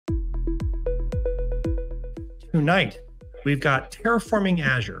Tonight, we've got Terraforming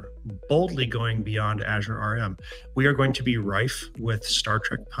Azure, boldly going beyond Azure RM. We are going to be rife with Star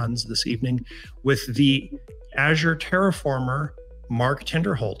Trek puns this evening with the Azure Terraformer, Mark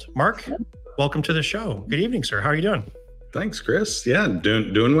Tinderholt. Mark, welcome to the show. Good evening, sir. How are you doing? Thanks, Chris. Yeah,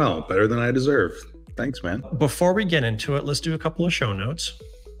 doing well. Better than I deserve. Thanks, man. Before we get into it, let's do a couple of show notes.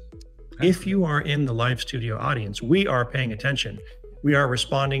 If you are in the live studio audience, we are paying attention. We are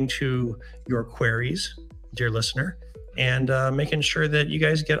responding to your queries, dear listener, and making sure that you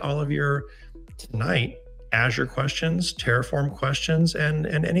guys get all of your tonight Azure questions, Terraform questions, and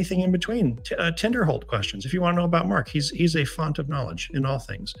anything in between. Tinderholt questions. If you want to know about Mark, he's a font of knowledge in all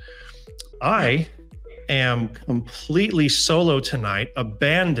things. I am completely solo tonight,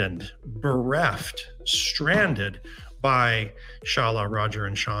 abandoned, bereft, stranded by Shala, Roger,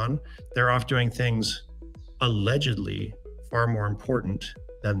 and Sean. They're off doing things allegedly far more important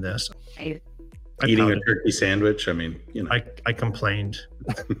than this. Eating a turkey sandwich. I mean, you know. I complained.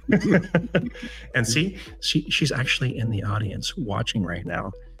 And see, she's actually in the audience watching right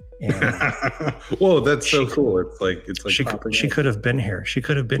now. And whoa, that's so cool. It's like she could have been here. She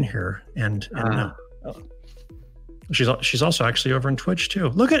could have been here. And she's also actually over in Twitch too.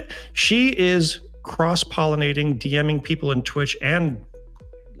 Look at, she is cross-pollinating, DMing people in Twitch and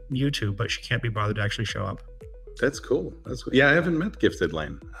YouTube, but she can't be bothered to actually show up. That's cool. That's cool. Yeah, I haven't met Gifted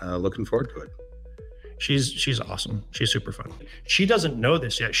Lane. Looking forward to it. She's awesome. She's super fun. She doesn't know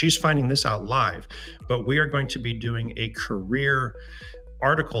this yet. She's finding this out live, but we are going to be doing a career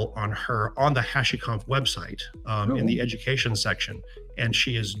article on her on the HashiConf website in the education section. And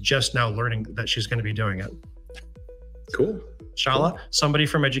she is just now learning that she's going to be doing it. Cool. Shala, somebody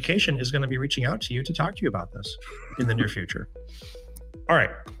from education is going to be reaching out to you to talk to you about this in the near future. All right.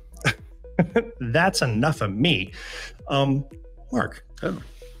 That's enough of me. Mark. Oh.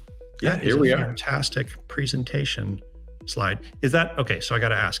 Yeah, here we are. Fantastic presentation slide. Is that okay? So I got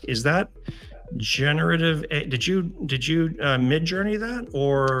to ask: is that generative? Did you mid-journey that,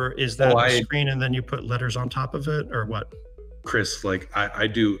 or is that a screen and then you put letters on top of it, or what? Chris, like I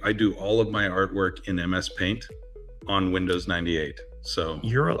do all of my artwork in MS Paint on Windows 98. So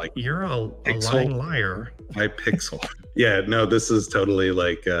you're a lying liar. By pixel. Yeah, no, this is totally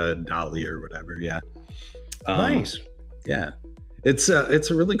like Dolly or whatever. Yeah. Nice. Yeah. It's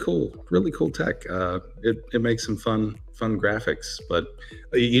a really cool tech. It makes some fun graphics, but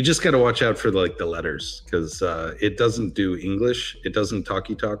you just got to watch out for like the letters because it doesn't do English. It doesn't talk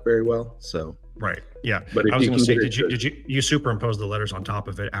very well. So right, yeah. But I was going to say, did you superimpose the letters on top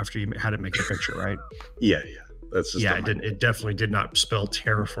of it after you had it make a picture, right? Yeah. That's just it definitely did not spell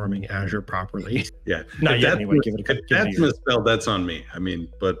Terraforming Azure properly. Yeah, not yet. Anyway, give it if that's misspelled, that's on me. I mean,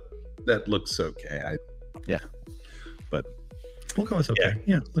 but that looks okay. But. We'll go with okay.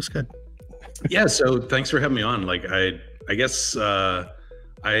 Yeah, looks good. Yeah, so thanks for having me on. Like I guess I've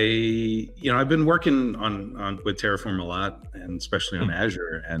been working on with Terraform a lot, and especially on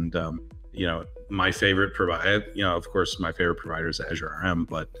Azure. And my favorite provider, of course, my favorite provider is Azure RM.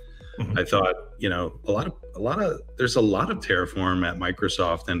 But I thought, there's a lot of Terraform at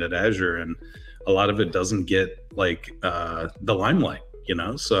Microsoft and at Azure, and a lot of it doesn't get like the limelight.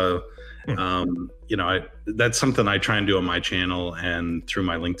 So. That's something I try and do on my channel and through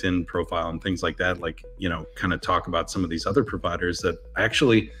my LinkedIn profile and things like that, like, kind of talk about some of these other providers that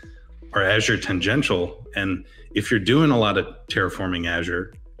actually are Azure tangential. And if you're doing a lot of Terraforming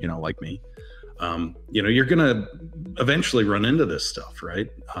Azure, like me, you're going to eventually run into this stuff, right?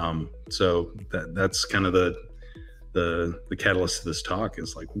 So that's kind of the catalyst of this talk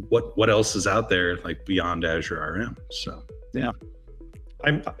is like, what else is out there like beyond Azure RM? So, yeah.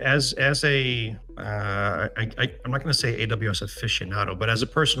 I'm I'm not going to say AWS aficionado, but as a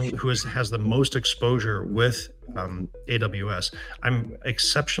person who has the most exposure with AWS, I'm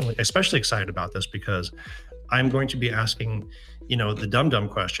especially excited about this because I'm going to be asking, the dumb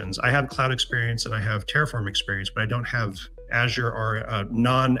questions. I have cloud experience and I have Terraform experience, but I don't have Azure or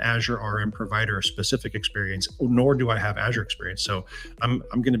non-Azure RM provider specific experience, nor do I have Azure experience. So I'm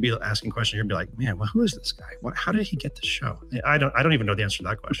going to be asking questions. You're going to be like, man, well, who is this guy? How did he get this show? I don't even know the answer to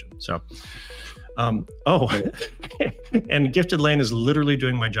that question. So, and Gifted Lane is literally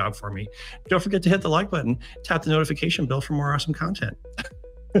doing my job for me. Don't forget to hit the like button, tap the notification bell for more awesome content.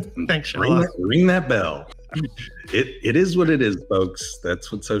 Thanks, Shala. Ring that bell. It is what it is, folks.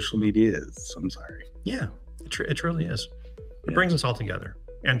 That's what social media is. I'm sorry. Yeah, it really is. It brings us all together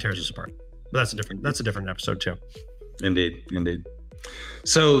and tears us apart. But that's a different episode too. Indeed.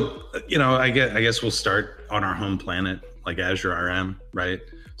 So, I guess we'll start on our home planet, like Azure RM, right?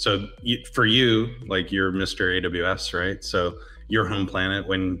 So for you, like you're Mr. AWS, right? So your home planet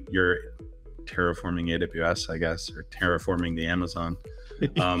when you're terraforming AWS, I guess, or terraforming the Amazon.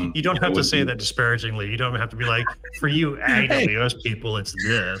 You don't have to say that disparagingly. You don't have to be like, for you AWS people, it's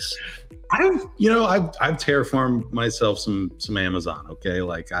this. I've terraformed myself some Amazon. Okay,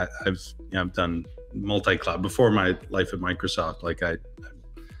 like I've done multi-cloud before my life at Microsoft. Like a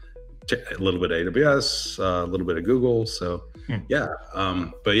little bit of AWS, a little bit of Google. So yeah,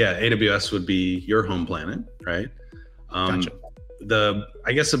 but yeah, AWS would be your home planet, right? Gotcha.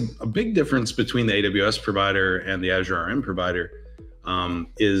 I guess a big difference between the AWS provider and the azurerm provider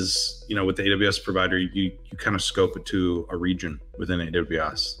is, with the AWS provider, you kind of scope it to a region within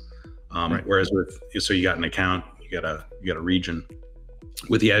AWS. Right. Whereas so you got an account, you got a region.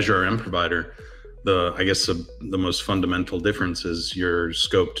 With the azurerm provider, the most fundamental difference is you're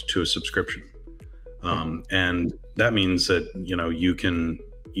scoped to a subscription. And that means that,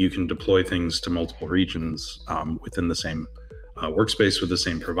 you can deploy things to multiple regions within the same workspace with the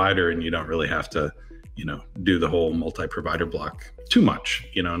same provider, and you don't really have to, do the whole multi-provider block too much,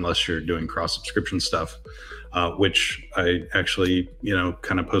 unless you're doing cross-subscription stuff, which I actually,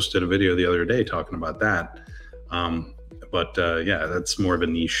 kind of posted a video the other day talking about that. But yeah, that's more of a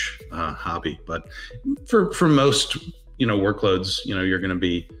niche hobby. But for most, workloads, you're going to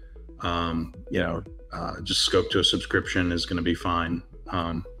be, just scope to a subscription is going to be fine.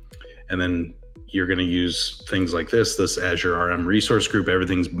 And then you're going to use things like this azurerm resource group.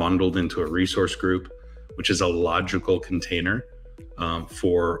 Everything's bundled into a resource group, which is a logical container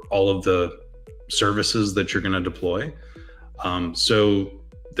for all of the services that you're going to deploy. So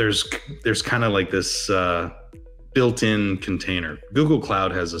there's kind of like this built-in container. Google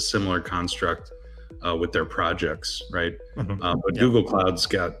Cloud has a similar construct with their projects, right? But Google Cloud's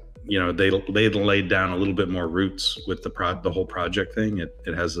got, they laid down a little bit more roots with the whole project thing.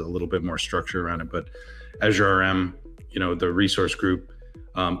 It has a little bit more structure around it. But azurerm, the resource group,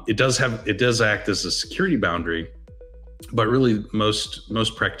 it does act as a security boundary. But really,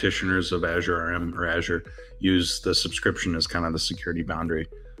 most practitioners of azurerm or Azure use the subscription as kind of the security boundary,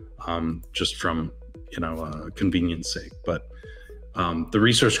 just from convenience sake. But the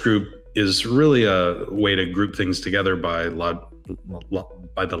resource group is really a way to group things together by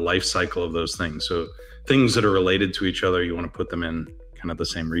the life cycle of those things. So things that are related to each other, you want to put them in kind of the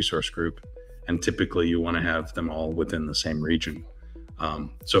same resource group, and typically you want to have them all within the same region.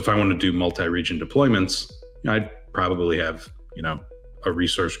 So if I want to do multi-region deployments, I'd probably have a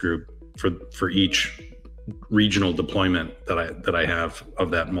resource group for each regional deployment that I have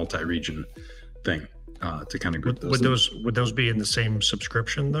of that multi-region thing to kind of group those. Would those be in the same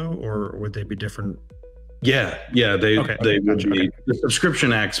subscription though, or would they be different? Yeah, they would be. The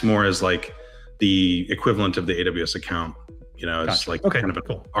subscription acts more as like the equivalent of the AWS account. It's like kind of an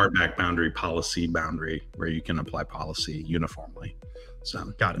RBAC boundary, policy boundary, where you can apply policy uniformly.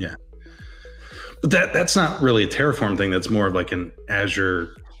 So got it. Yeah, but that's not really a Terraform thing. That's more of like an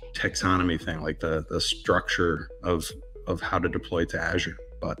Azure taxonomy thing, like the structure of how to deploy to Azure.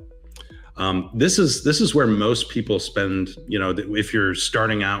 But this is where most people spend. If you're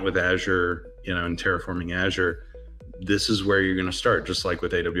starting out with Azure, and terraforming Azure, this is where you're going to start. Just like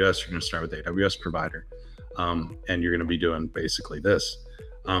with AWS, you're going to start with the AWS provider, and you're going to be doing basically this.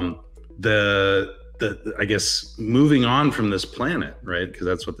 I guess moving on from this planet, right? Because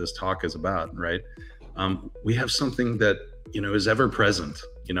that's what this talk is about, right? We have something that is ever present.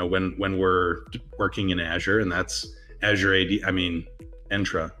 When we're working in Azure, and that's Azure AD. I mean,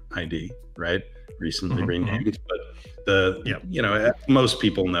 Entra ID, right? Recently renamed, but most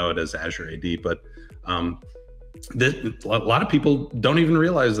people know it as Azure AD. But a lot of people don't even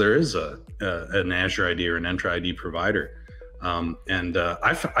realize there is an Azure ID or an Entra ID provider. And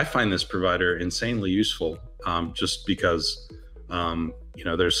I find this provider insanely useful, just because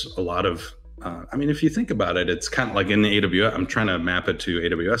there's a lot of if you think about it, it's kind of like in the AWS. I'm trying to map it to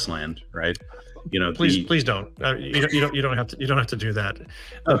AWS land, right? Please don't. You don't have to do that.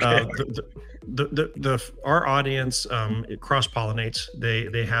 Okay. Our audience it cross pollinates.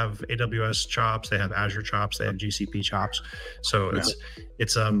 They have AWS chops, they have Azure chops, they have GCP chops. So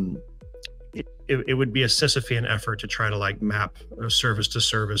it would be a Sisyphean effort to try to like map service to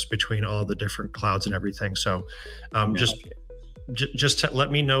service between all the different clouds and everything. So just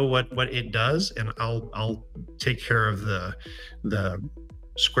let me know what it does, and I'll take care of the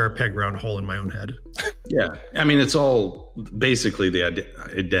square peg round hole in my own head. Yeah, it's all basically the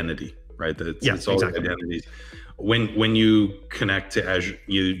identity, right? It's all exactly. Identities. When you connect to Azure,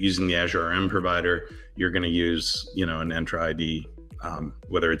 using the azurerm provider, you're going to use an Entra ID,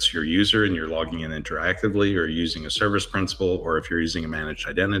 whether it's your user and you're logging in interactively, or using a service principal, or if you're using a managed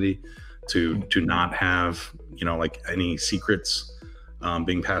identity to not have like any secrets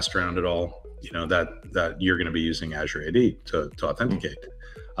being passed around at all. that you're going to be using Azure AD to authenticate.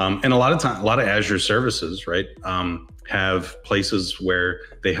 And a lot of Azure services, right, have places where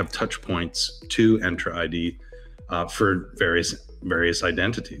they have touch points to Entra ID for various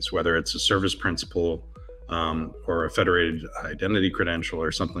identities, whether it's a service principal or a federated identity credential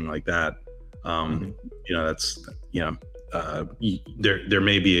or something like that. There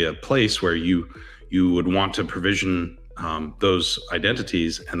may be a place where you would want to provision those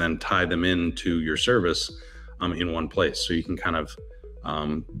identities and then tie them into your service in one place, so you can kind of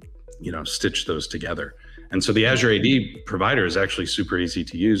stitch those together. And so the Azure AD provider is actually super easy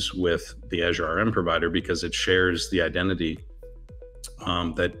to use with the azurerm provider, because it shares the identity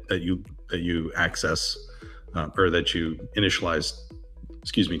that you access or that you initialize,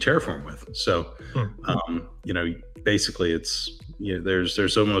 Terraform with. So basically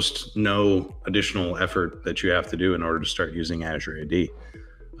there's almost no additional effort that you have to do in order to start using Azure AD.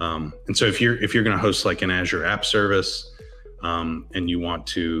 And so if you're going to host like an Azure app service, and you want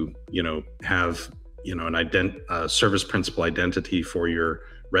to have a service principal identity for your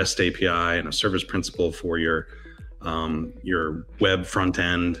REST API and a service principal for your web front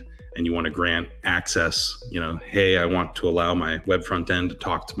end, and you want to grant access, hey, I want to allow my web front end to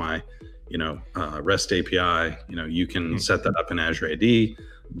talk to my REST API, you can set that up in Azure AD,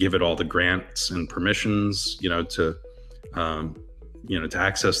 give it all the grants and permissions, to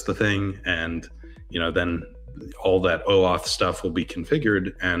access the thing. And, then all that OAuth stuff will be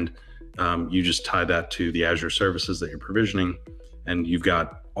configured, and you just tie that to the Azure services that you're provisioning. And you've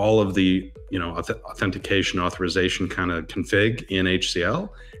got all of the, authentication, authorization kind of config in HCL,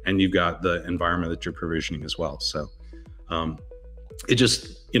 and you've got the environment that you're provisioning as well. So it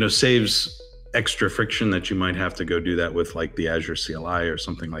just, saves extra friction that you might have to go do that with like the Azure CLI or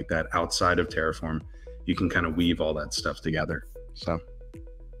something like that outside of Terraform. You can kind of weave all that stuff together. So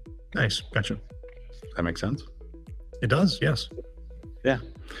nice. Gotcha. That makes sense? It does. Yes. Yeah.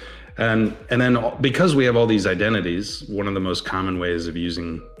 And then because we have all these identities, one of the most common ways of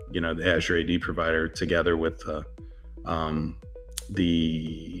using, the Azure AD provider together with the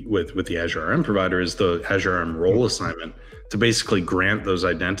azurerm provider is the azurerm role assignment, to basically grant those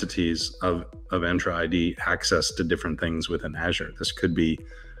identities of Entra ID access to different things within Azure. This could be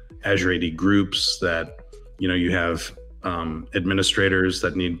Azure AD groups that, you have administrators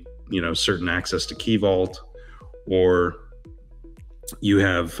that need, certain access to Key Vault, or you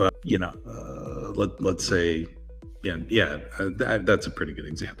have, let's say, that's a pretty good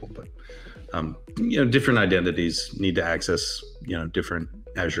example, but, different identities need to access, different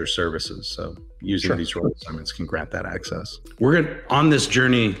Azure services. So using these role assignments can grant that access. We're on this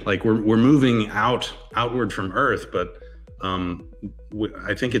journey, like we're moving outward from Earth, but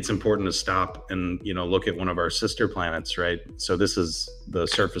I think it's important to stop and, look at one of our sister planets, right? So this is the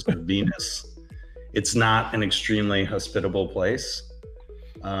surface of Venus. It's not an extremely hospitable place.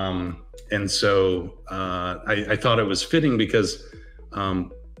 And so I thought it was fitting because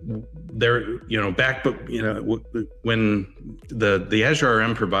when the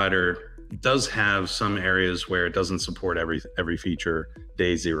azurerm provider does have some areas where it doesn't support every feature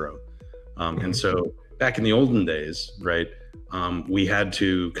day zero. And so back in the olden days, right, we had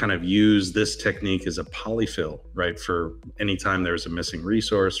to kind of use this technique as a polyfill, right? For any time there's a missing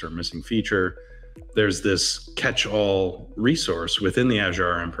resource or a missing feature, there's this catch-all resource within the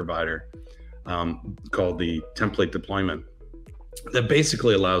azurerm provider called the template deployment that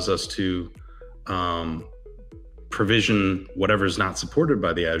basically allows us to provision whatever's not supported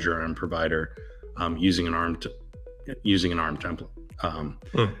by the azurerm provider using an ARM template.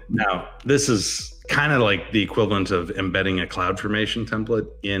 Now, this is kind of like the equivalent of embedding a CloudFormation template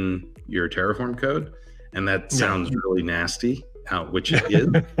in your Terraform code, and that sounds really nasty, which it is.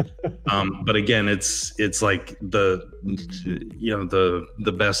 But again, it's like the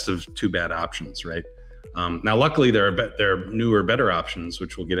best of two bad options, right? Now, luckily, there are newer, better options,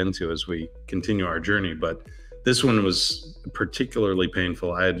 which we'll get into as we continue our journey. But this one was particularly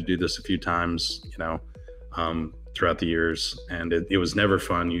painful. I had to do this a few times, throughout the years, and it was never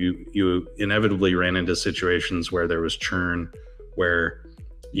fun. You inevitably ran into situations where there was churn, where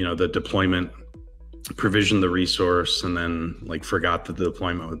the deployment provisioned the resource and then like forgot that the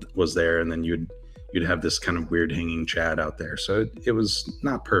deployment was there, and then you'd have this kind of weird hanging chat out there. So it was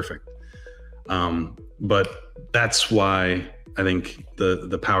not perfect. But that's why I think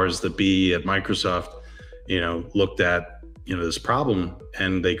the powers that be at Microsoft, looked at this problem,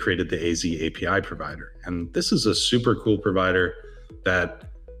 and they created the AZ API provider. And this is a super cool provider that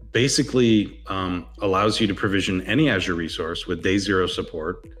basically allows you to provision any Azure resource with day zero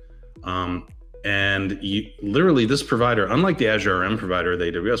support, And literally this provider, unlike the azurerm provider, the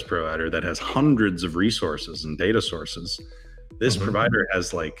AWS provider that has hundreds of resources and data sources, this provider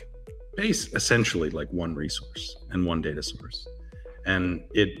has like essentially like one resource and one data source. And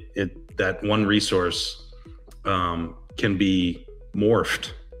that one resource can be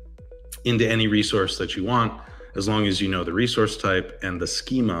morphed into any resource that you want, as long as you know the resource type and the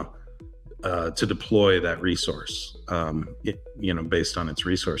schema to deploy that resource, based on its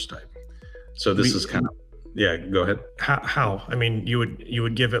resource type. So this is kind of, yeah, go ahead. How? I mean, you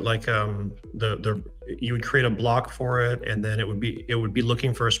would give it like you would create a block for it, and then it would be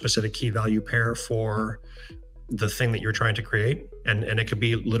looking for a specific key value pair for the thing that you're trying to create, and it could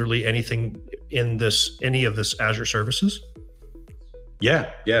be literally anything in any of this Azure services.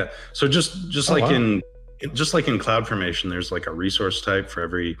 Yeah. So just like in CloudFormation, there's like a resource type for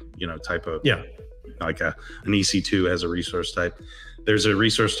every type of like an EC2 has a resource type. There's a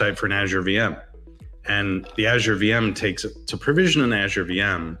resource type for an Azure VM, and the Azure VM to provision an Azure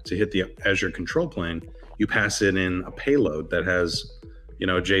VM to hit the Azure control plane. You pass it in a payload that has a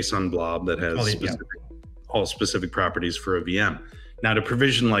JSON blob that has all specific properties for a VM. Now to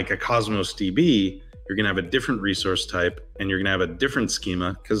provision like a Cosmos DB, you're going to have a different resource type, and you're going to have a different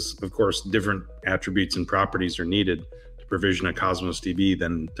schema, because of course different attributes and properties are needed to provision a Cosmos DB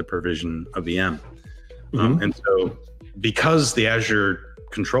than to provision a VM. And so because the Azure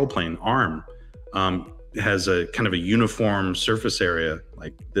control plane ARM has a kind of a uniform surface area,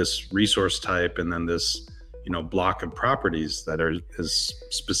 like this resource type and then this block of properties that is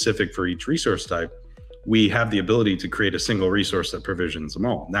specific for each resource type, we have the ability to create a single resource that provisions them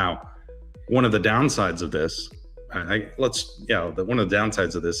all. Now, one of the downsides of this, one of the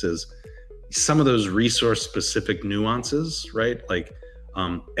downsides of this is some of those resource specific nuances, right? Like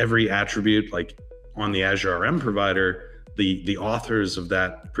every attribute, like on the azurerm provider, the authors of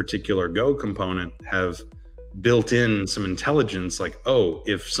that particular Go component have built in some intelligence, like, oh,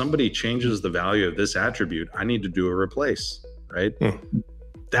 if somebody changes the value of this attribute, I need to do a replace, right?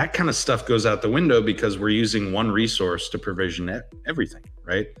 That kind of stuff goes out the window because we're using one resource to provision everything,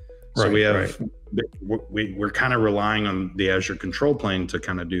 right? So we're kind of relying on the Azure control plane to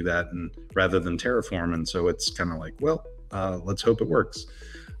kind of do that, and rather than Terraform. And so it's kind of like, well, let's hope it works.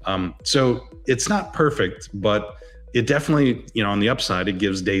 So it's not perfect, but it definitely, on the upside, it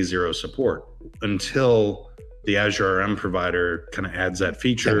gives day zero support until the azurerm provider kind of adds that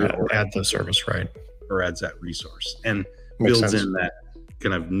feature or add the service, right? Or adds that resource and builds in that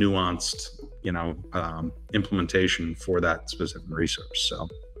kind of nuanced, implementation for that specific resource. So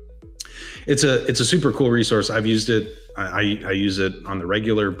it's a super cool resource. I've used it. I use it on the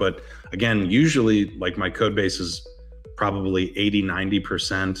regular, but again, usually like my code base is probably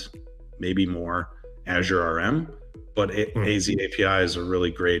 80-90%, maybe more azurerm, but AZ API is a really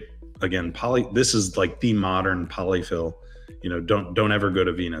great, again, this is like the modern polyfill. Don't ever go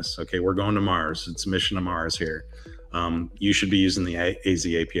to Venus. Okay, we're going to Mars. It's mission to Mars here. You should be using the AZ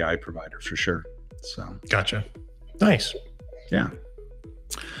API provider for sure. So gotcha. Nice. Yeah.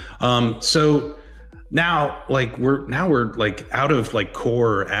 So now we're like out of like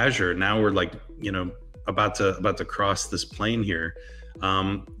core Azure. Now we're like, about to cross this plane here.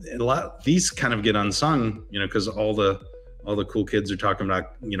 These kind of get unsung, because all the cool kids are talking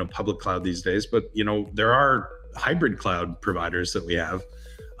about, public cloud these days, but there are hybrid cloud providers that we have,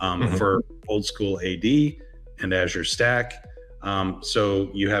 for old school AD and Azure Stack. So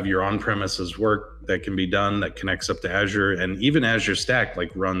you have your on-premises work that can be done that connects up to Azure, and even Azure Stack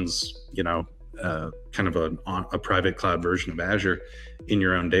like runs, kind of a private cloud version of Azure in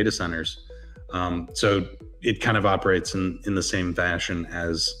your own data centers. So it kind of operates in the same fashion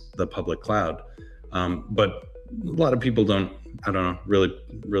as the public cloud. But a lot of people don't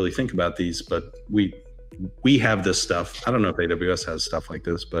really think about these, but we have this stuff. I don't know if AWS has stuff like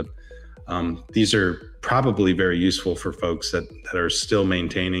this, but these are probably very useful for folks that are still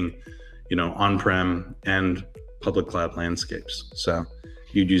maintaining, on-prem and public cloud landscapes. So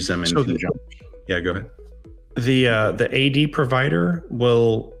you'd use them in conjunction. Yeah, go ahead. The AD provider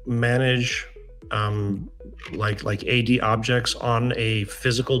will manage like AD objects on a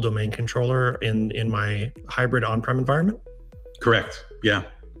physical domain controller in my hybrid on-prem environment? Correct. Yeah.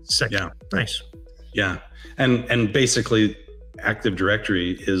 Sick. Yeah. Nice. Yeah. And basically Active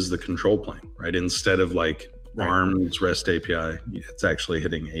Directory is the control plane, right? Instead of like ARM's REST API, it's actually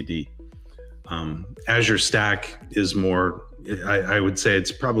hitting AD. Azure Stack is more, I would say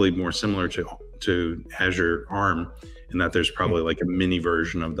it's probably more similar to Azure ARM in that there's probably like a mini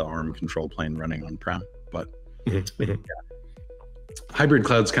version of the ARM control plane running on-prem, but yeah. Hybrid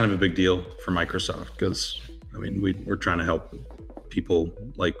cloud's kind of a big deal for Microsoft because, I mean, we're trying to help people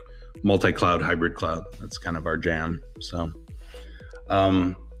like multi-cloud, hybrid cloud. That's kind of our jam. So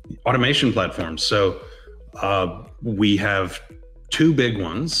automation platforms. So we have two big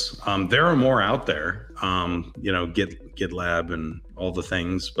ones. There are more out there, GitLab and all the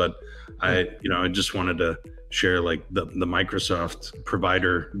things, but I just wanted to share like the Microsoft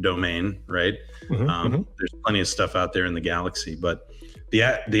provider domain, right? There's plenty of stuff out there in the galaxy, but the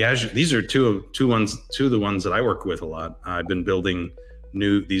Azure, these are two of the ones that I work with a lot. I've been building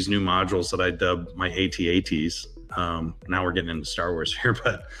these new modules that I dubbed my ATATs. Now we're getting into Star Wars here,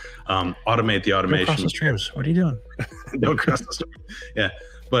 but automate the automation. Don't cross the streams. What are you doing? Don't cross the streams. Yeah,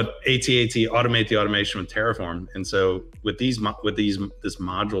 but ATAT, automate the automation with Terraform. And so with this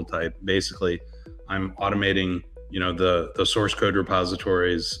module type, basically, I'm automating, the source code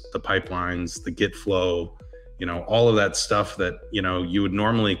repositories, the pipelines, the Git flow, all of that stuff that you would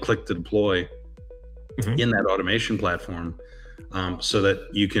normally click to deploy in that automation platform. So that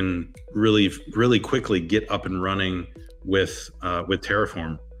you can really, really quickly get up and running with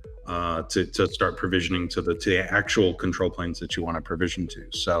Terraform to start provisioning to the actual control planes that you want to provision to.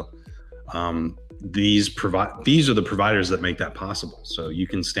 So these are the providers that make that possible. So you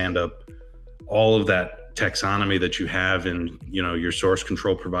can stand up all of that taxonomy that you have in your source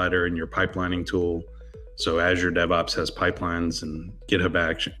control provider and your pipelining tool. So Azure DevOps has pipelines, and GitHub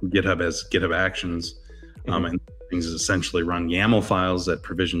has GitHub Actions, and things essentially run YAML files that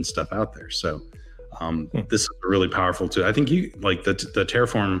provision stuff out there. So this is a really powerful tool. I think you like the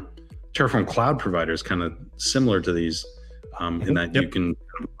Terraform cloud provider is kind of similar to these in that you can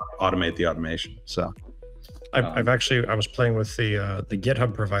automate the automation. So I was playing with the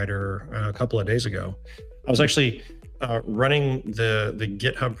GitHub provider a couple of days ago. I was actually running the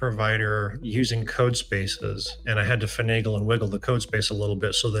GitHub provider using code spaces, and I had to finagle and wiggle the code space a little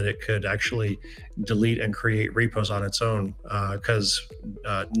bit so that it could actually delete and create repos on its own, because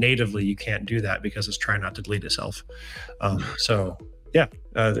natively you can't do that because it's trying not to delete itself.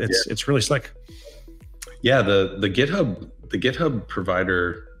 It's really slick. Yeah, the GitHub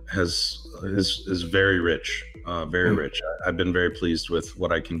provider is very rich, rich. I've been very pleased with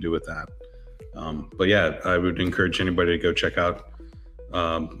what I can do with that. But yeah, I would encourage anybody to go check out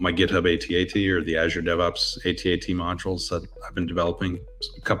my GitHub ATAT or the Azure DevOps ATAT modules that I've been developing.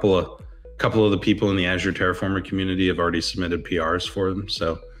 A couple of the people in the Azure Terraformer community have already submitted PRs for them.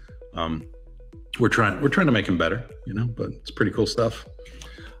 So we're trying to make them better, but it's pretty cool stuff.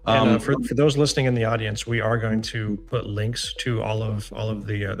 For those listening in the audience, we are going to put links to all of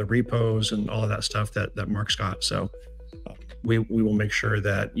the repos and all of that stuff that Mark's got. So we will make sure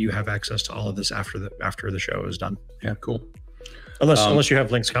that you have access to all of this after the show is done. Yeah, cool. Unless you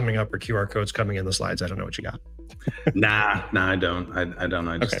have links coming up or QR codes coming in the slides, I don't know what you got. Nah, I don't. I don't.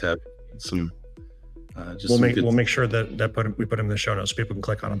 I just have some. We'll make sure that we put them in the show notes so people can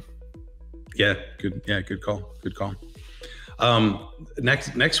click on them. Yeah, good. Yeah, good call. Good call.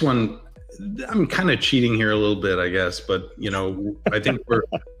 Next one, I'm kind of cheating here a little bit, I guess, but I think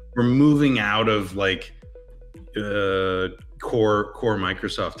we're moving out of like core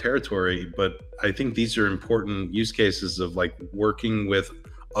Microsoft territory, but I think these are important use cases of like working with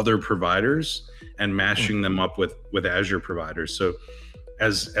other providers and mashing them up with Azure providers. So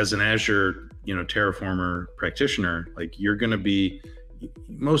as an Azure Terraformer practitioner, like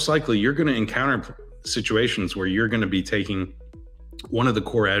most likely you're going to encounter situations where you're going to be taking one of the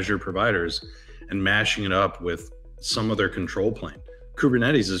core Azure providers and mashing it up with some other control plane.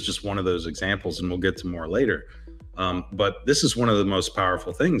 Kubernetes is just one of those examples, and we'll get to more later. But this is one of the most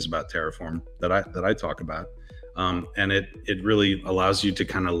powerful things about Terraform that I talk about, and it really allows you to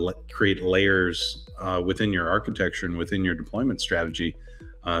kind of create layers within your architecture and within your deployment strategy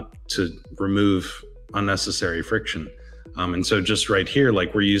to remove unnecessary friction. And so just right here,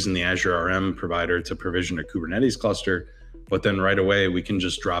 like we're using the azurerm provider to provision a Kubernetes cluster, but then right away we can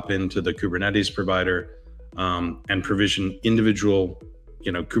just drop into the Kubernetes provider and provision individual,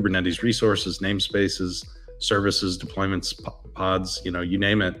 Kubernetes resources, namespaces, services, deployments, pods, you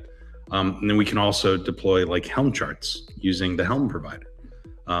name it. And then we can also deploy like Helm charts using the Helm provider.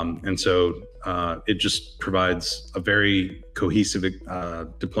 And so it just provides a very cohesive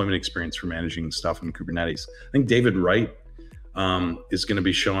deployment experience for managing stuff in Kubernetes. I think David Wright is going to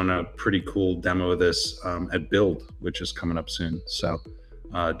be showing a pretty cool demo of this at Build, which is coming up soon. So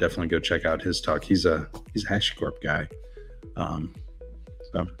definitely go check out his talk. He's a HashiCorp guy.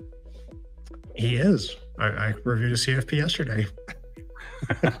 So he is. I reviewed a CFP yesterday.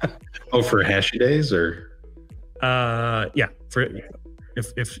 Oh, for Hashi Days or? Yeah.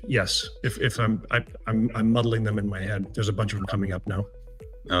 If I'm muddling them in my head. There's a bunch of them coming up now.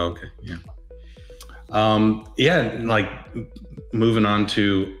 Oh, okay. Yeah. Yeah, like moving on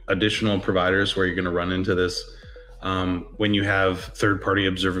to additional providers where you're going to run into this. When you have third-party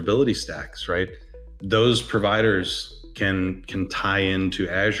observability stacks, right? Those providers can tie into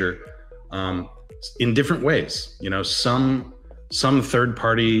Azure in different ways. You know, some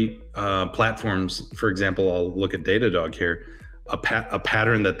third-party platforms, for example, I'll look at Datadog here. A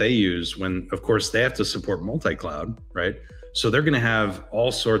pattern that they use when, of course, they have to support multi-cloud, right? So they're going to have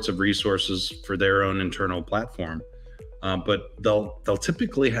all sorts of resources for their own internal platform, but they'll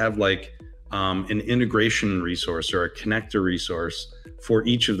typically have like an integration resource or a connector resource for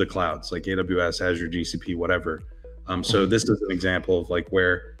each of the clouds, like AWS, Azure, GCP, whatever. So this is an example of like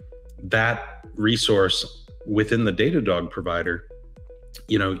where that resource within the Datadog provider,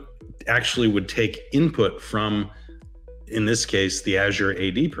 you know, actually would take input from, in this case, the Azure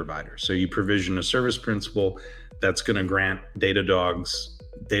AD provider. So you provision a service principal that's going to grant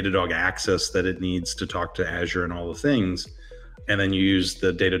Datadog access that it needs to talk to Azure and all the things. And then you use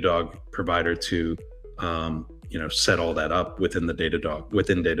the Datadog provider to, you know, set all that up within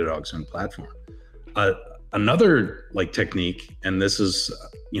Datadog's own platform. Another like technique, and this is,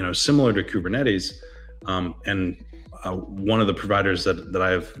 you know, similar to Kubernetes, and one of the providers that I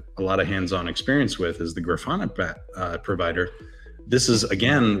have a lot of hands-on experience with is the Grafana provider. This is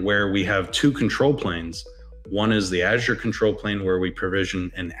again where we have two control planes. One is the Azure control plane where we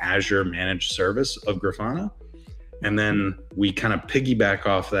provision an Azure managed service of Grafana. And then we kind of piggyback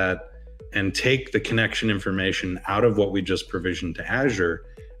off that and take the connection information out of what we just provisioned to Azure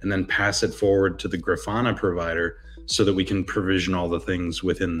and then pass it forward to the Grafana provider so that we can provision all the things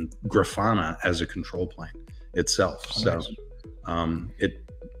within Grafana as a control plane itself. Nice. So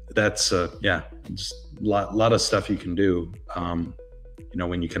that's yeah, just a lot of stuff you can do. You know,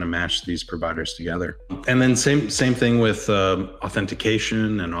 when you kind of match these providers together. And then same thing with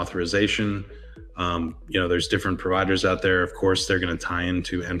authentication and authorization. You know, there's different providers out there. Of course, they're going to tie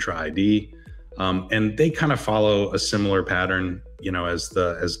into Entra ID, and they kind of follow a similar pattern, you know, as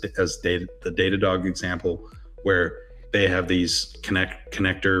the Datadog example, where they have these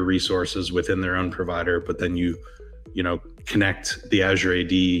connector resources within their own provider, but then you know, connect the Azure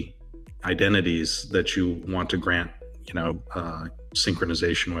AD identities that you want to grant, you know,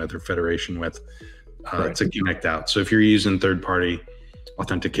 synchronization with or federation with Right. to connect out. So if you're using third-party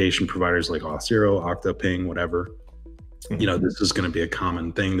authentication providers like Auth0, Octoping, whatever, you know, this is going to be a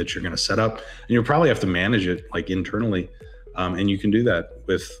common thing that you're going to set up, and you'll probably have to manage it like internally, and you can do that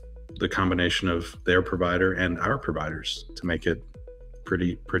with the combination of their provider and our providers to make it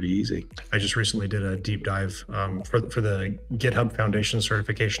pretty easy. I just recently did a deep dive for the GitHub Foundation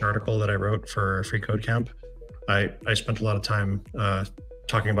certification article that I wrote for Free Code Camp. I spent a lot of time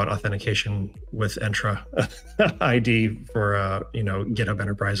talking about authentication with Entra ID for you know, GitHub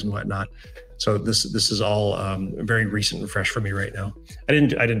Enterprise and whatnot. So this is all very recent and fresh for me right now. I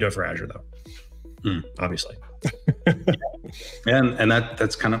didn't do it for Azure though, obviously. and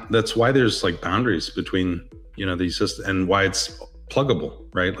that's why there's like boundaries between, you know, these systems, and why it's pluggable,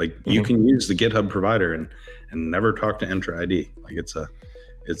 right? Like you can use the GitHub provider and never talk to Entra ID. Like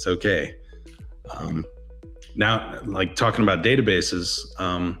it's okay. Now, like talking about databases,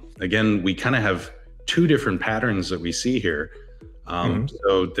 again, we kind of have two different patterns that we see here.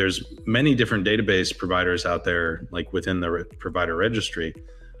 So there's many different database providers out there, like within the provider registry.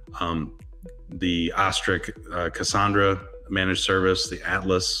 The Ostrich Cassandra managed service, the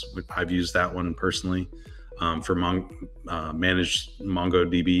Atlas, I've used that one personally for managed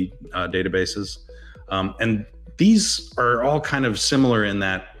MongoDB databases. And these are all kind of similar in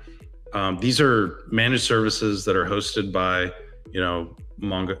that these are managed services that are hosted by, you know,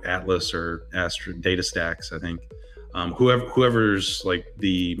 Mongo, Atlas, or Astra Data Stacks, I think. Whoever's like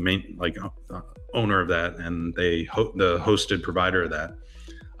the main owner of that, and the hosted provider of that.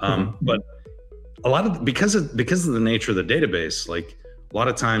 But a lot of because of the nature of the database, like a lot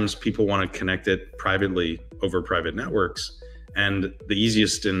of times people want to connect it privately over private networks, and the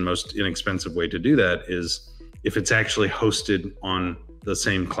easiest and most inexpensive way to do that is if it's actually hosted on the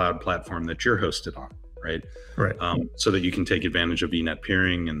same cloud platform that you're hosted on, right? Right. So that you can take advantage of VNet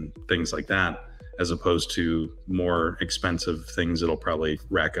peering and things like that, as opposed to more expensive things that'll probably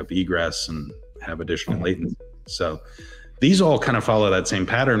rack up egress and have additional latency. So these all kind of follow that same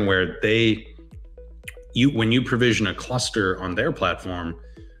pattern where when you provision a cluster on their platform,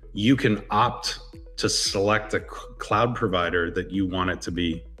 you can opt to select a cloud provider that you want it to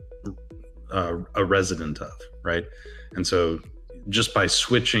be a resident of, right? And so just by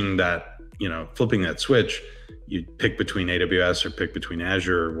switching that, you know, flipping that switch, you pick between AWS or pick between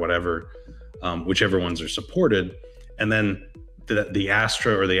Azure or whatever, whichever ones are supported. And then the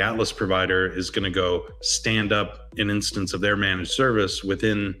Astra or the Atlas provider is going to go stand up an instance of their managed service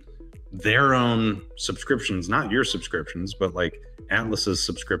within their own subscriptions, not your subscriptions, but like Atlas's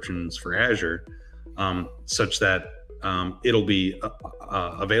subscriptions for Azure, such that it'll be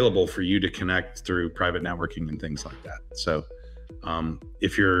available for you to connect through private networking and things like that. So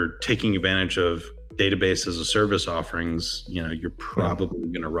if you're taking advantage of database as a service offerings, you're probably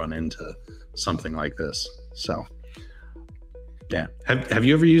going to run into something like this. So yeah. Have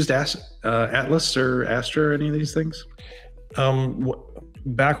you ever used Atlas or Astra or any of these things?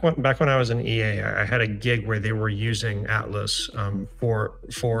 Back when I was in EA, I had a gig where they were using Atlas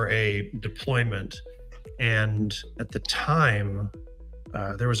for a deployment, and at the time,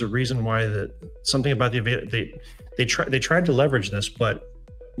 there was a reason why something about they tried to leverage this, but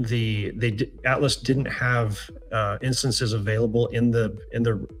Atlas didn't have instances available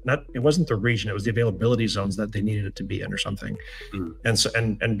it wasn't the region, it was the availability zones that they needed it to be in or something.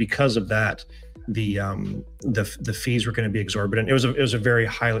 And because of that, the fees were going to be exorbitant. It was a very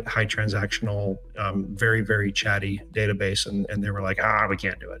high transactional, very, very chatty database, and they were like, we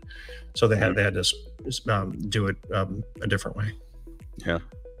can't do it. So they had to do it a different way.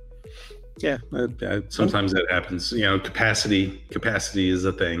 Yeah, sometimes that happens. Capacity is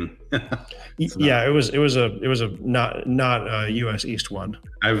a thing. Yeah, it was a not a US East one.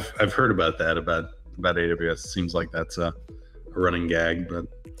 I've heard about that about AWS. It seems like that's a running gag, but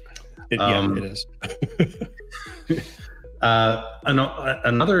it is.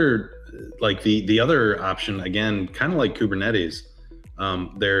 Another, like the other option, again, kind of like Kubernetes,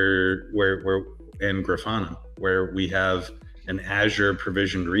 and Grafana, where we have an Azure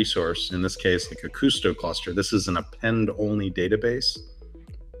provisioned resource, in this case, like a Kusto cluster. This is an append-only database,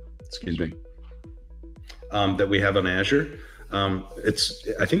 that we have on Azure. I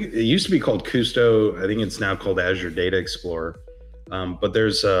think it used to be called Kusto. I think it's now called Azure Data Explorer. But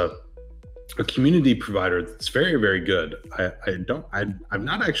there's a community provider that's very, very good. I've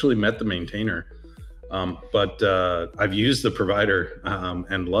not actually met the maintainer, but I've used the provider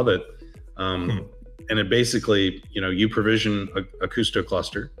and love it. And it basically, you provision a Kusto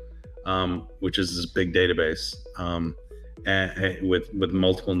cluster, which is this big database with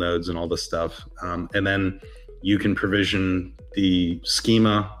multiple nodes and all this stuff. And then you can provision the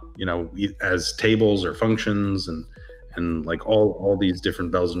schema, as tables or functions and like all these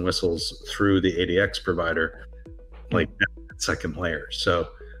different bells and whistles through the ADX provider, like that second layer. So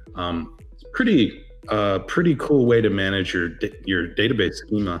it's pretty cool way to manage your database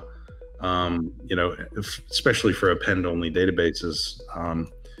schema. Especially for append-only databases,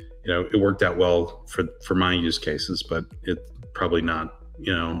 it worked out well for my use cases, but it's probably not,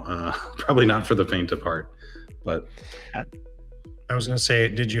 probably not for the faint of heart. But I was going to say,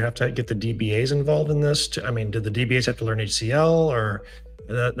 did you have to get the DBAs involved in this? Did the DBAs have to learn HCL, or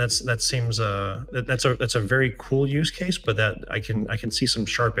that seems that's a very cool use case, but that I can see some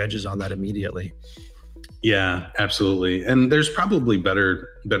sharp edges on that immediately. Yeah, absolutely. And there's probably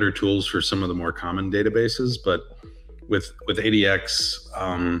better tools for some of the more common databases, but with ADX,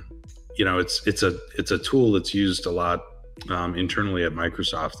 it's a tool that's used a lot internally at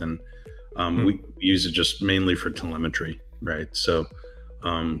Microsoft, and we use it just mainly for telemetry, right? So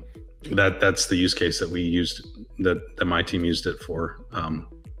that's the use case that we used, that my team used it for.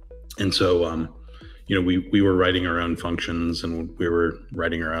 And so we were writing our own functions, and we were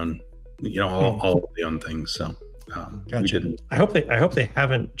writing our own all of the own things. So gotcha. We didn't. I hope they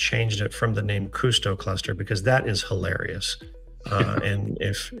haven't changed it from the name Kusto cluster, because that is hilarious. And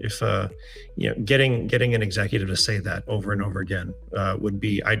if getting an executive to say that over and over again would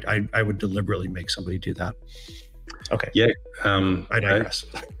be, I would deliberately make somebody do that. Okay. Yeah. I digress.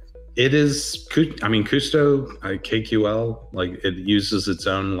 It is. Kusto, KQL, like it uses its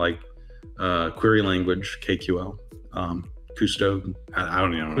own query language, KQL. Kusto, I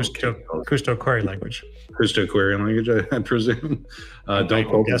don't even know. Kusto query language. Kusto query language, I presume.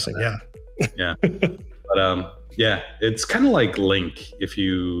 I'm guessing, yeah. Yeah. But it's kind of like Link if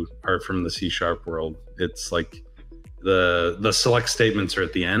you are from the C# world. It's like the select statements are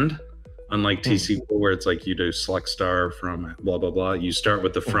at the end, unlike T-SQL where it's like you do select star from blah, blah, blah. You start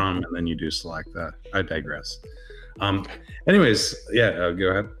with the from and then you do select that. I digress. Anyways, go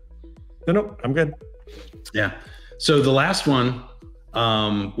ahead. No, I'm good. Yeah. So the last one,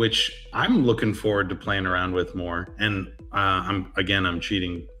 which I'm looking forward to playing around with more, and I'm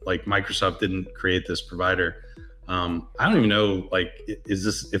cheating. Like Microsoft didn't create this provider. I don't even know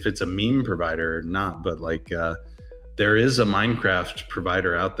if it's a meme provider or not, but there is a Minecraft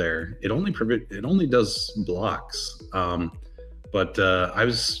provider out there. It only does blocks. But I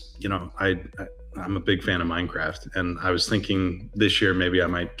was I'm a big fan of Minecraft, and I was thinking this year maybe I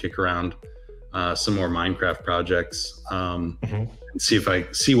might kick around some more Minecraft projects, and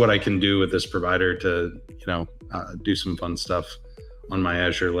see what I can do with this provider to, do some fun stuff on my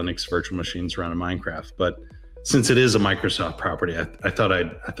Azure Linux virtual machines running Minecraft. But since it is a Microsoft property, I thought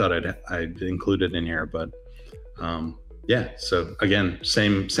I'd include it in here. But so again,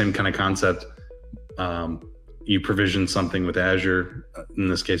 same kind of concept. You provision something with Azure, in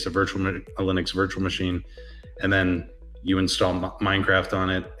this case, a Linux virtual machine, and then you install Minecraft on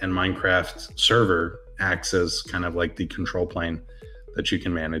it, and Minecraft server acts as kind of like the control plane that you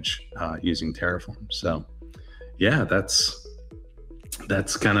can manage using Terraform. So yeah, that's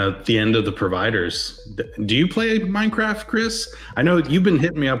kind of the end of the providers. Do you play Minecraft, Chris? I know you've been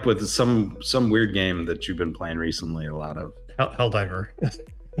hitting me up with some weird game that you've been playing recently, a lot of. Helldiver.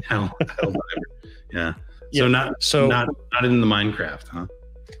 Helldiver. Yeah. So not in the Minecraft, huh?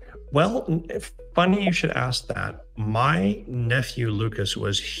 Well, funny you should ask that. My nephew Lucas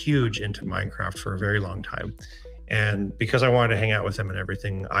was huge into Minecraft for a very long time. And because I wanted to hang out with him and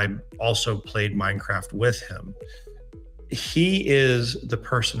everything, I also played Minecraft with him. He is the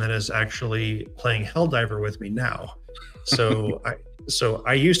person that is actually playing Helldiver with me now. So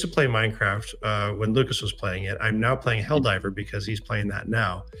I used to play Minecraft when Lucas was playing it. I'm now playing Helldiver because he's playing that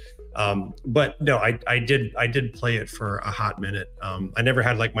now. But no, I did play it for a hot minute. I never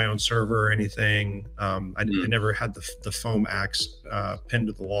had like my own server or anything. I never had the foam axe pinned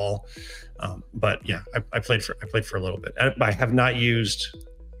to the wall. But yeah, I played for a little bit. I have not used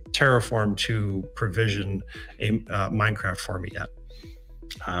Terraform to provision a Minecraft for me yet.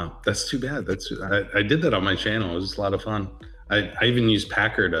 That's too bad. I did that on my channel. It was a lot of fun. I even used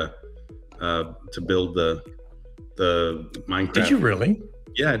Packer to build the Minecraft. Did you really?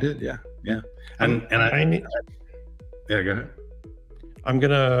 Yeah, I did. Yeah. Yeah, go ahead. I'm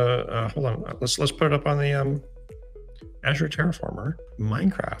gonna hold on. Let's put it up on the Azure Terraformer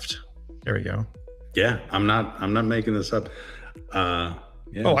Minecraft. There we go. Yeah, I'm not making this up.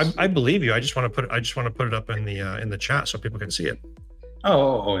 Yes. Oh, I believe you. I just want to put it up in the chat so people can see it.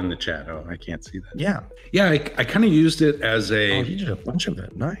 Oh, in the chat. Oh, I can't see that. Yeah. Yeah, I kind of used it as a. Oh, you did a bunch of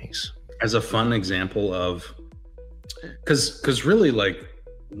it. Nice. As a fun example of, because really, like,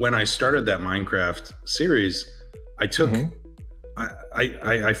 when I started that Minecraft series, I took,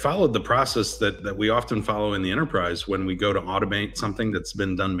 I followed the process that we often follow in the enterprise when we go to automate something that's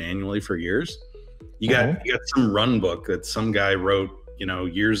been done manually for years. You got some run book that some guy wrote,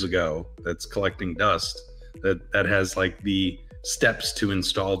 years ago, that's collecting dust, that has like the steps to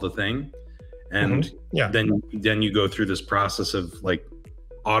install the thing, and then you go through this process of like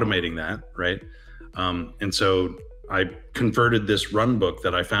automating that, right? And so I converted this run book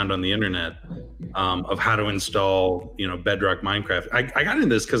that I found on the internet of how to install, Bedrock Minecraft. I got into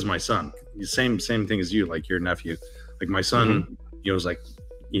this because my son, same thing as you, like your nephew, like my son, was like,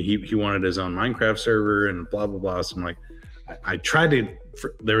 he wanted his own Minecraft server and blah, blah, blah. So I'm like, I tried to,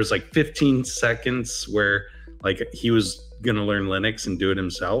 there was like 15 seconds where like he was going to learn Linux and do it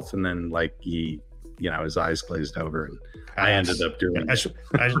himself. And then like his eyes glazed over, and I ended up doing it. I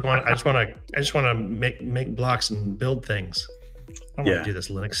just want to make blocks and build things. I don't want to do this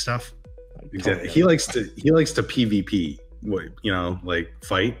Linux stuff. Exactly. He likes to PvP, like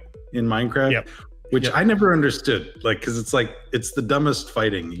fight in Minecraft, which I never understood. Like, because it's the dumbest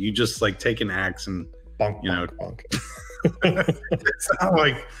fighting. You just like take an axe and bonk, bonk. It's not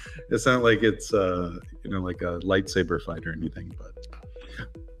like it's like a lightsaber fight or anything,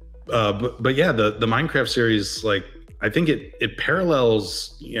 but yeah, the Minecraft series, like, I think it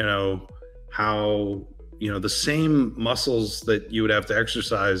parallels, how, the same muscles that you would have to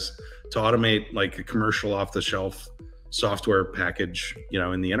exercise to automate like a commercial off the shelf software package,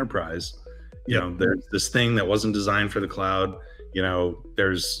 in the enterprise. There's this thing that wasn't designed for the cloud.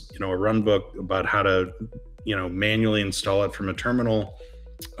 There's, a run book about how to, manually install it from a terminal.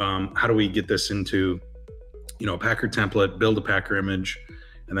 How do we get this into, a Packer template, build a Packer image,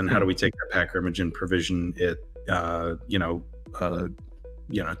 and then how do we take that Packer image and provision it, to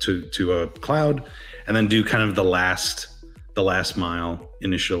a cloud, and then do kind of the last mile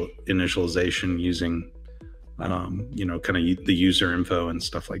initialization using, kind of the user info and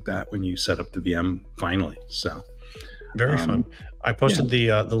stuff like that when you set up the VM finally. So very fun. I posted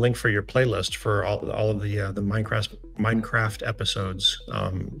the link for your playlist for all of the Minecraft episodes,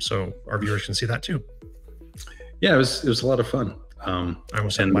 so our viewers can see that too. Yeah, it was a lot of fun. I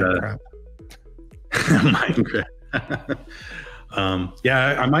almost said Minecraft. Minecraft.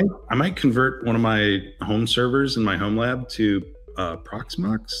 I might convert one of my home servers in my home lab to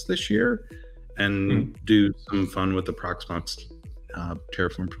Proxmox this year, and do some fun with the Proxmox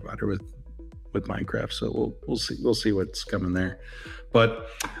Terraform provider with Minecraft. So we'll see what's coming there. But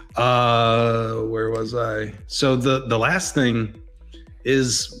where was I? So the last thing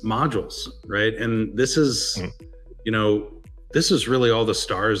is modules, right? And this is, you know, this is really all the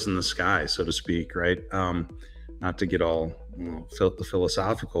stars in the sky, so to speak, right? Not to get all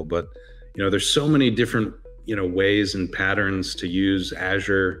philosophical, but you know, there's so many different, you know, ways and patterns to use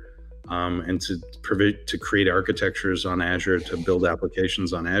Azure, and to create architectures on Azure, to build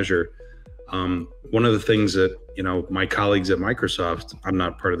applications on Azure. One of the things that, you know, my colleagues at Microsoft, I'm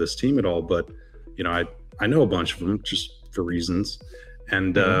not part of this team at all, but you know, I know a bunch of them just for reasons.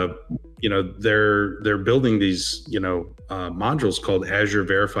 And you know, they're building these, you know, modules called Azure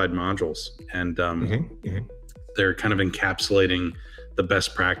verified modules, and they're kind of encapsulating the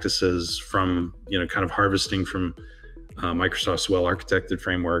best practices from, you know, kind of harvesting from Microsoft's well-architected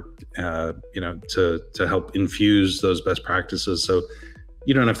framework, you know, to help infuse those best practices, so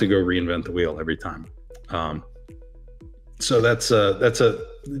you don't have to go reinvent the wheel every time. So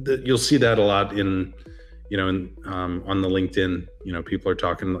you'll see that a lot in, you know, on the LinkedIn, you know, people are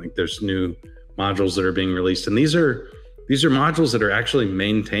talking like there's new modules that are being released, and these are modules that are actually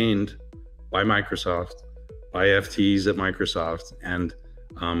maintained by Microsoft, by FTs at Microsoft, and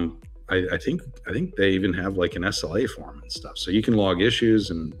I think they even have like an SLA form and stuff, so you can log issues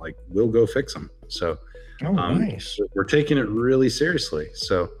and like we'll go fix them. So nice. We're taking it really seriously.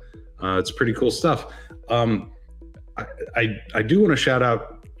 So it's pretty cool stuff. I do want to shout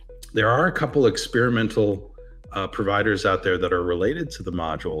out, there are a couple experimental providers out there that are related to the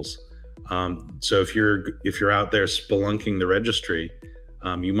modules. So if you're out there spelunking the registry,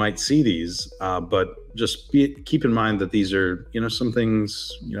 you might see these, but just keep in mind that these are, you know, some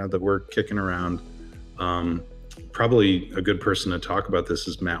things, you know, that we're kicking around. Probably a good person to talk about this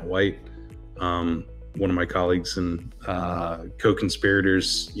is Matt White, one of my colleagues and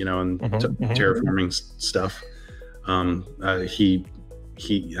co-conspirators, you know, in terraforming stuff. I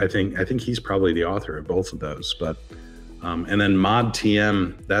think he's probably the author of both of those. But and then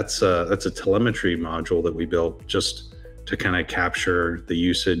ModTM, that's a telemetry module that we built just to kind of capture the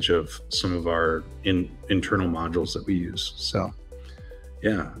usage of some of our internal modules that we use. So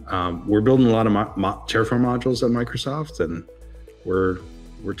yeah, we're building a lot of Terraform modules at Microsoft, and we're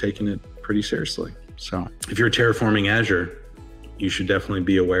taking it pretty seriously. So if you're terraforming Azure, you should definitely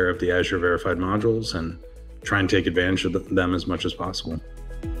be aware of the Azure verified modules and try and take advantage of them as much as possible.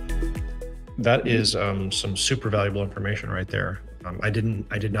 That is some super valuable information right there. I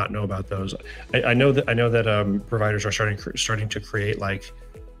did not know about those. I know that providers are starting to create like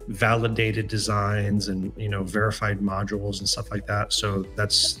validated designs and, you know, verified modules and stuff like that. So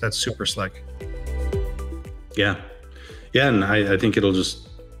that's super slick. Yeah, and I think they'll just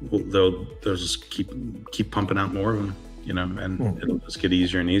keep pumping out more of them, you know, and it'll just get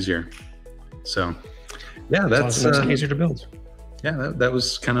easier and easier. So yeah, that's easier to build. Yeah, that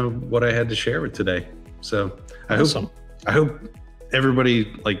was kind of what I had to share with today. So I hope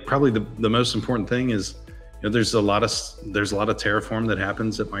everybody, like, probably the most important thing is, you know, there's a lot of Terraform that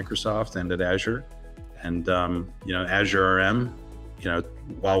happens at Microsoft and at Azure, and you know, azurerm, you know,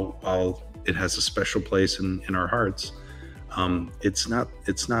 while it has a special place in our hearts, it's not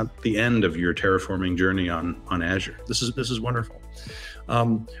the end of your terraforming journey on Azure. This is wonderful.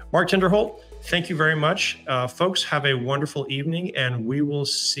 Mark Tinderholt, thank you very much. Folks, have a wonderful evening, and we will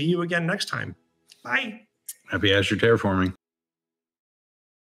see you again next time. Bye. Happy Azure terraforming.